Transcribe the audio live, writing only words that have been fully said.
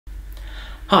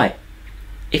Hi,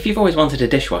 if you've always wanted a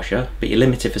dishwasher but you're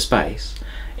limited for space,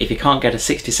 if you can't get a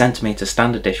 60cm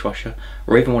standard dishwasher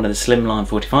or even one of the slimline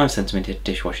 45cm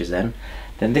dishwashers then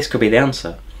this could be the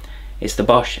answer. It's the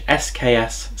Bosch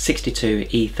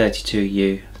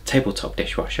SKS62E32EU tabletop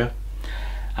dishwasher,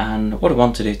 and what I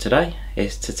want to do today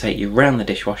is to take you around the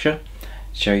dishwasher,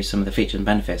 show you some of the features and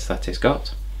benefits that it's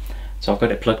got. So I've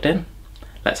got it plugged in,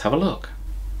 let's have a look.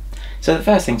 So the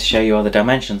first thing to show you are the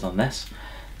dimensions on this.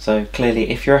 So clearly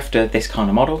if you're after this kind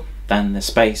of model then the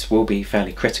space will be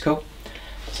fairly critical.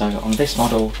 So on this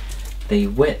model the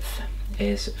width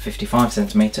is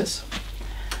 55cm,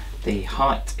 the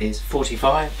height is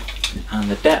 45,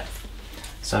 and the depth,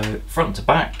 so front to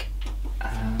back,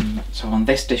 so on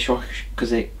this dishwasher,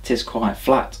 because it is quite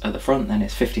flat at the front, then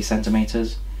it's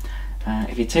 50cm.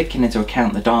 If you're taking into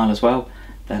account the dial as well,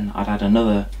 then I'd add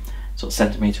another sort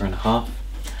of 1.5 cm.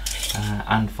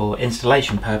 And for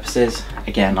installation purposes,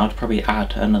 again, I'd probably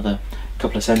add another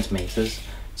couple of centimetres.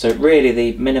 So really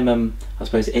the minimum, I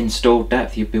suppose, installed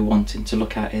depth you'd be wanting to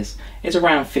look at is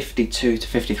around 52 to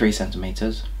 53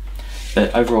 centimetres.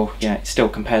 But overall, yeah, it's still,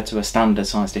 compared to a standard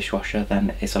size dishwasher,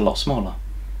 then it's a lot smaller.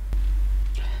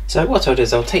 So what I'll do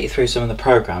is I'll take you through some of the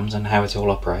programs and how it all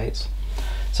operates.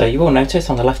 So you will notice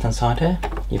on the left hand side here,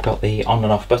 you've got the on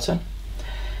and off button.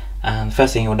 And the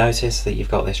first thing you'll notice that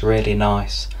you've got this really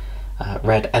nice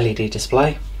red LED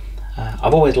display.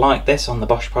 I've always liked this on the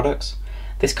Bosch products.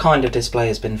 This kind of display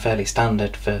has been fairly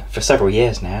standard for several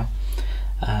years now,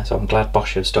 so I'm glad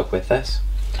Bosch have stuck with this.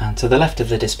 And to the left of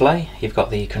the display you've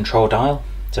got the control dial,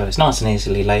 so it's nice and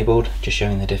easily labelled, just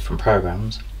showing the different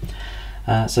programs.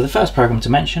 So the first program to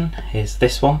mention is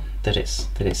this one that it's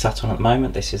sat on at the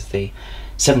moment. This is the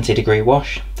 70-degree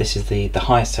wash. This is the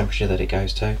highest temperature that it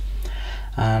goes to.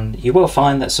 And you will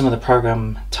find that some of the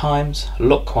program times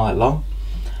look quite long,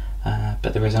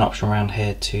 but there is an option around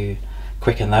here to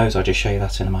quicken those. I'll just show you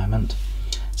that in a moment.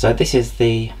 So this is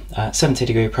the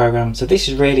 70-degree program. So this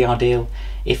is really ideal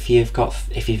if you've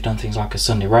done things like a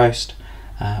Sunday roast,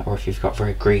 or if you've got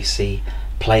very greasy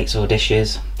plates or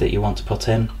dishes that you want to put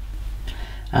in.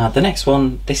 The next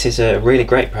one, this is a really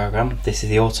great program. This is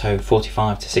the Auto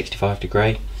 45 to 65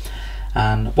 degree,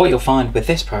 and what you'll find with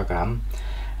this program,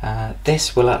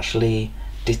 this will actually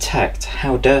detect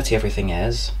how dirty everything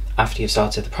is after you've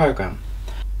started the program.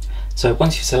 So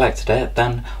once you've selected it,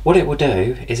 then what it will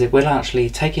do is it will actually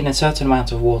take in a certain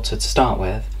amount of water to start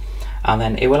with, and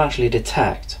then it will actually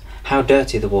detect how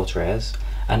dirty the water is,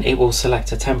 and it will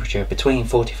select a temperature between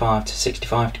 45 to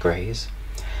 65 degrees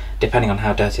depending on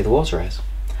how dirty the water is.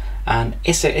 And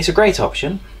it's a great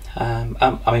option.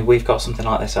 I mean, we've got something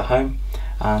like this at home,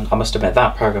 and I must admit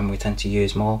that program we tend to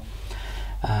use more.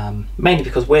 Mainly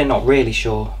because we're not really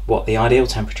sure what the ideal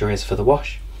temperature is for the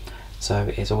wash,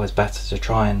 so it's always better to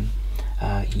try and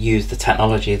use the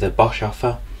technology that Bosch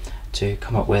offer to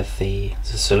come up with the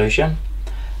solution.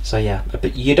 So yeah,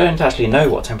 but you don't actually know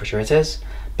what temperature it is,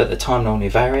 but the time normally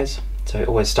varies, so it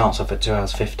always starts off at 2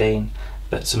 hours 15,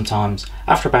 but sometimes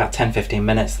after about 10-15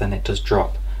 minutes then it does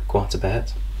drop quite a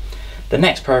bit. The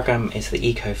next program is the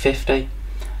Eco 50,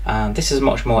 and this is a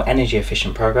much more energy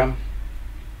efficient program.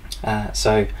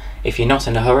 So if you're not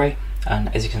in a hurry,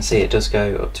 and as you can see it does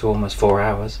go up to almost 4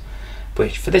 hours,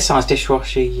 which for this size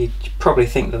dishwasher you'd probably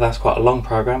think that that's quite a long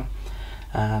program,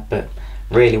 but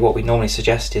really what we normally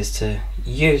suggest is to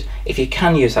use, if you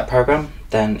can use that program,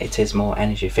 then it is more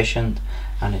energy efficient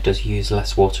and it does use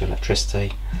less water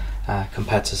electricity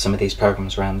compared to some of these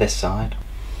programs around this side.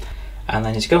 And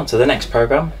then as you go on to the next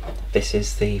program, this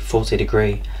is the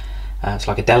 40-degree, it's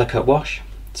like a delicate wash.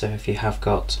 So if you have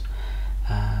got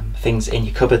things in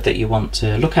your cupboard that you want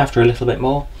to look after a little bit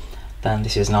more, then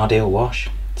this is an ideal wash.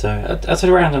 So at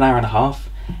around an hour and a half,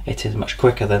 it is much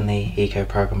quicker than the Eco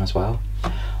program as well.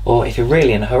 Or if you're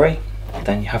really in a hurry,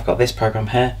 then you have got this program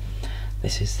here.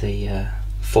 This is the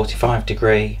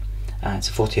 45-degree, it's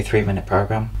a 43-minute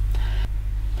program.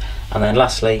 And then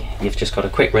lastly, you've just got a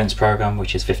quick rinse program,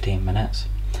 which is 15 minutes.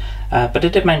 But I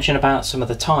did mention about some of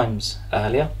the times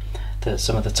earlier, that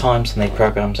some of the times in the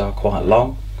programs are quite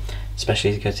long, especially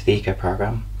as you go to the Eco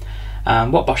program.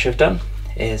 What Bosch have done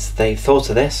is they've thought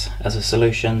of this as a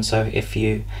solution. So if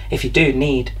you do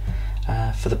need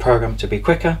for the program to be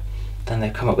quicker, then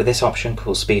they've come up with this option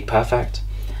called Speed Perfect.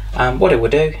 What it will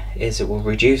do is it will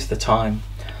reduce the time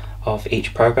of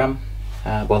each program.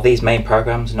 Well, these main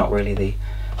programs, not really the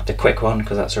quick one,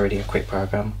 because that's already a quick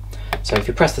program. So if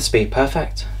you press the Speed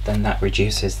Perfect, then that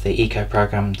reduces the Eco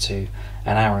program to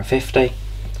an hour and 50.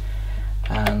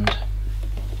 And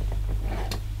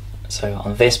so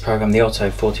on this program, the Auto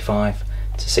 45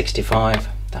 to 65,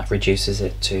 that reduces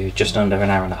it to just under an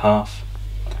hour and a half.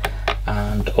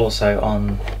 and also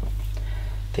on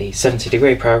the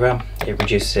 70-degree program it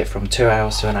reduces it from 2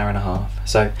 hours to 1.5 hours.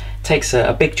 So it takes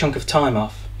a big chunk of time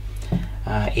off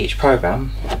each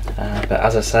program, but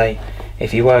as I say,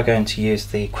 if you were going to use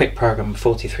the quick program of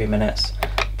 43 minutes,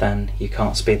 then you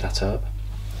can't speed that up.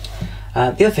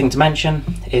 The other thing to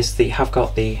mention is that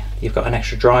you've got an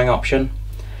extra drying option.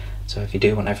 So if you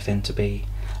do want everything to be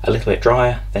a little bit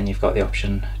drier, then you've got the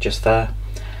option just there.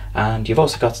 And you've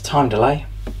also got a time delay.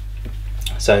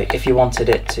 So if you wanted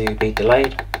it to be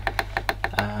delayed,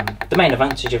 the main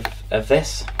advantage of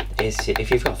this is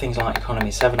if you've got things like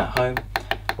economy 7 at home,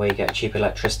 where you get cheap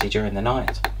electricity during the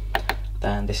night,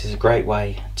 then this is a great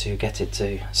way to get it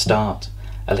to start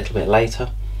a little bit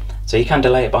later. So you can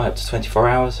delay it by up to 24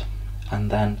 hours, and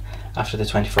then after the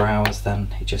 24 hours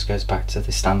then it just goes back to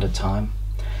the standard time.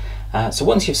 So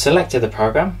once you've selected the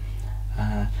program,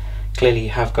 clearly you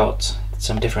have got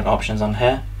some different options on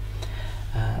here.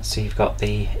 So you've got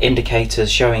the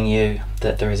indicators showing you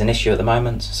that there is an issue at the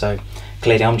moment. So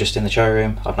clearly I'm just in the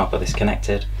showroom, I've not got this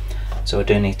connected, so I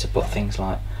do need to put things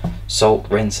like salt,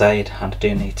 rinse aid, and I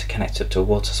do need to connect it to a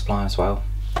water supply as well.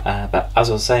 But as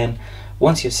I was saying,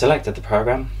 once you've selected the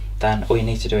program, then all you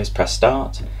need to do is press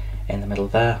start in the middle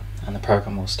there, and the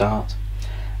program will start.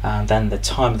 And then the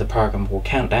time of the program will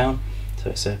count down, so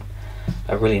it's a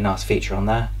really nice feature on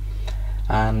there.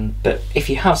 But if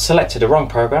you have selected a wrong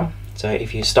program, so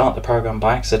if you start the program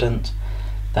by accident,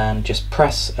 then just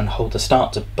press and hold the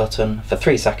start button for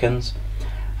 3 seconds,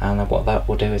 and then what that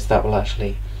will do is that will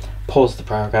actually pause the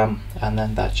program, and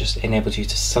then that just enables you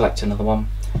to select another one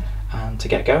and to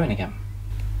get going again.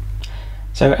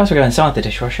 So as we go inside the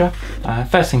dishwasher,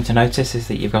 first thing to notice is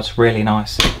that you've got a really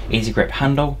nice easy grip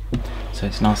handle, so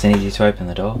it's nice and easy to open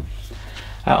the door.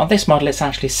 On this model it's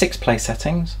actually 6 place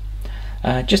settings.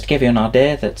 Just to give you an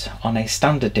idea, that on a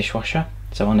standard dishwasher,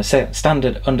 so on a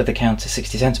standard under the counter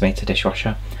 60cm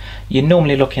dishwasher, you're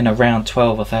normally looking around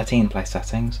 12 or 13 place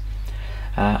settings,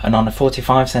 and on a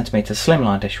 45cm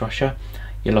slimline dishwasher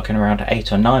you're looking around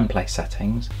 8 or 9 place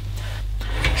settings.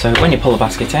 So when you pull the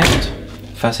basket out,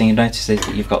 first thing you notice is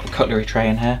that you've got the cutlery tray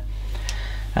in here.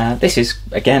 This is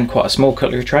again quite a small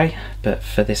cutlery tray, but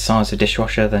for this size of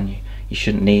dishwasher then you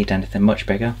shouldn't need anything much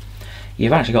bigger.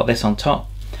 You've actually got this on top,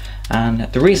 and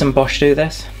the reason Bosch do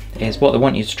this is what they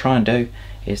want you to try and do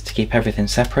is to keep everything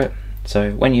separate.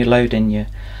 So when you load in your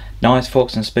knives,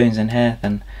 forks and spoons in here,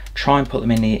 then try and put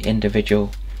them in the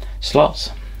individual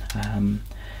slots.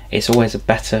 It's always a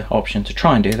better option to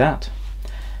try and do that.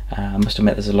 I must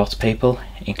admit there's a lot of people,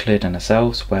 including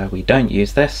ourselves, where we don't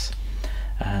use this.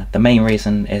 The main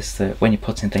reason is that when you're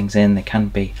putting things in, they can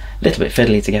be a little bit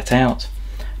fiddly to get out.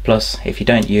 Plus, if you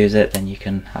don't use it, then you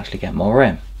can actually get more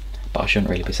in. But I shouldn't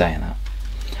really be saying that.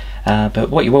 But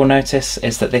what you will notice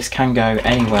is that this can go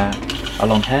anywhere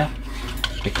along here.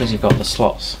 Because you've got the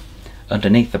slots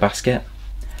underneath the basket,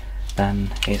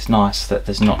 then it's nice that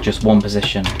there's not just one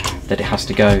position that it has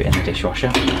to go in the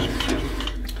dishwasher.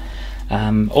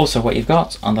 Also what you've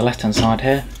got on the left hand side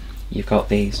here, you've got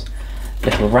these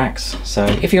little racks. So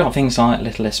if you've got things like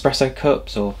little espresso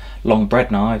cups or long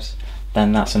bread knives,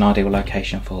 then that's an ideal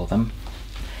location for them.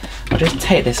 I'll just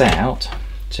take this out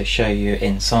to show you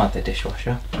inside the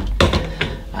dishwasher.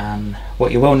 And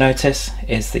what you will notice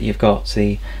is that you've got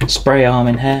the spray arm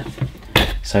in here.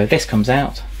 So this comes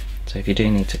out, so if you do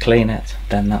need to clean it,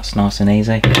 then that's nice and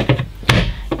easy.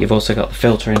 You've also got the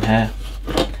filter in here.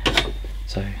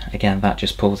 So again, that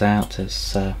just pulls out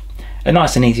as a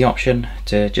nice and easy option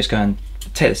to just go and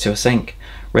take this to a sink,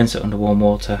 rinse it under warm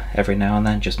water every now and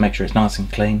then, just make sure it's nice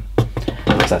and clean,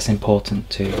 because that's important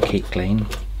to keep clean.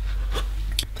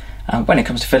 And when it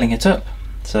comes to filling it up,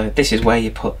 so this is where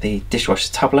you put the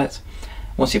dishwasher tablet.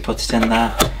 Once you put it in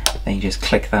there, then you just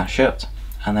click that shut,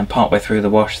 and then partway through the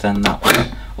wash, then that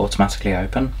will automatically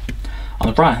open. On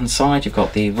the right hand side, you've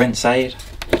got the rinse aid.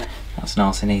 That's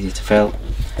nice and easy to fill.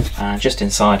 And just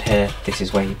inside here, this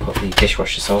is where you put the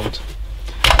dishwasher salt.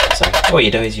 So what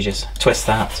you do is you just twist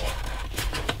that,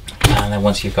 and then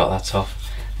once you've got that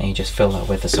off, then you just fill that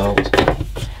with the salt.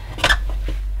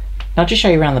 Now I'll just show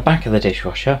you around the back of the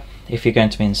dishwasher if you're going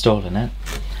to be installing it.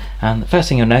 And the first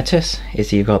thing you'll notice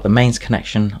is you've got the mains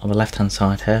connection on the left hand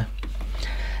side here.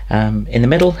 In the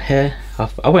middle here,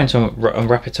 I won't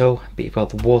unwrap it all, but you've got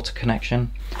the water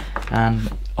connection,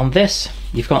 and on this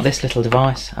you've got this little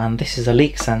device, and this is a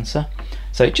leak sensor.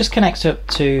 So it just connects up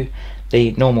to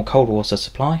the normal cold water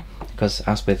supply, because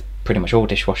as with pretty much all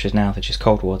dishwashers now, they're just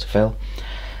cold water fill.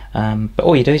 But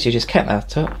all you do is you just connect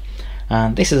that up,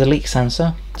 and this is a leak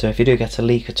sensor, so if you do get a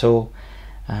leak at all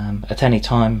at any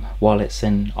time while it's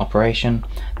in operation,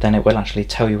 then it will actually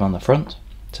tell you on the front.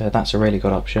 So that's a really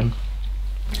good option.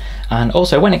 And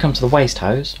also when it comes to the waste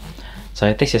hose,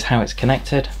 so this is how it's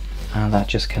connected, and that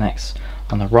just connects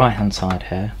on the right hand side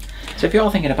here. So if you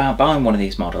are thinking about buying one of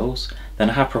these models, then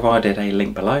I have provided a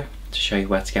link below to show you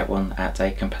where to get one at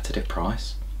a competitive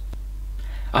price.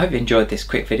 I hope you enjoyed this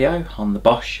quick video on the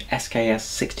Bosch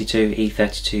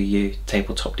SKS62E32EU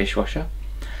tabletop dishwasher.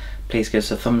 Please give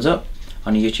us a thumbs up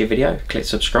on a YouTube video, click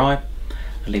subscribe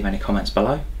and leave any comments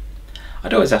below.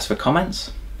 I'd always ask for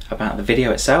comments about the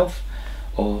video itself,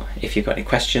 or if you've got any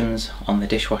questions on the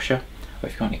dishwasher, or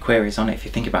if you've got any queries on it, if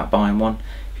you think about buying one,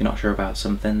 if you're not sure about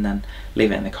something, then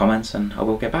leave it in the comments and I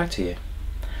will get back to you.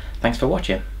 Thanks for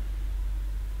watching.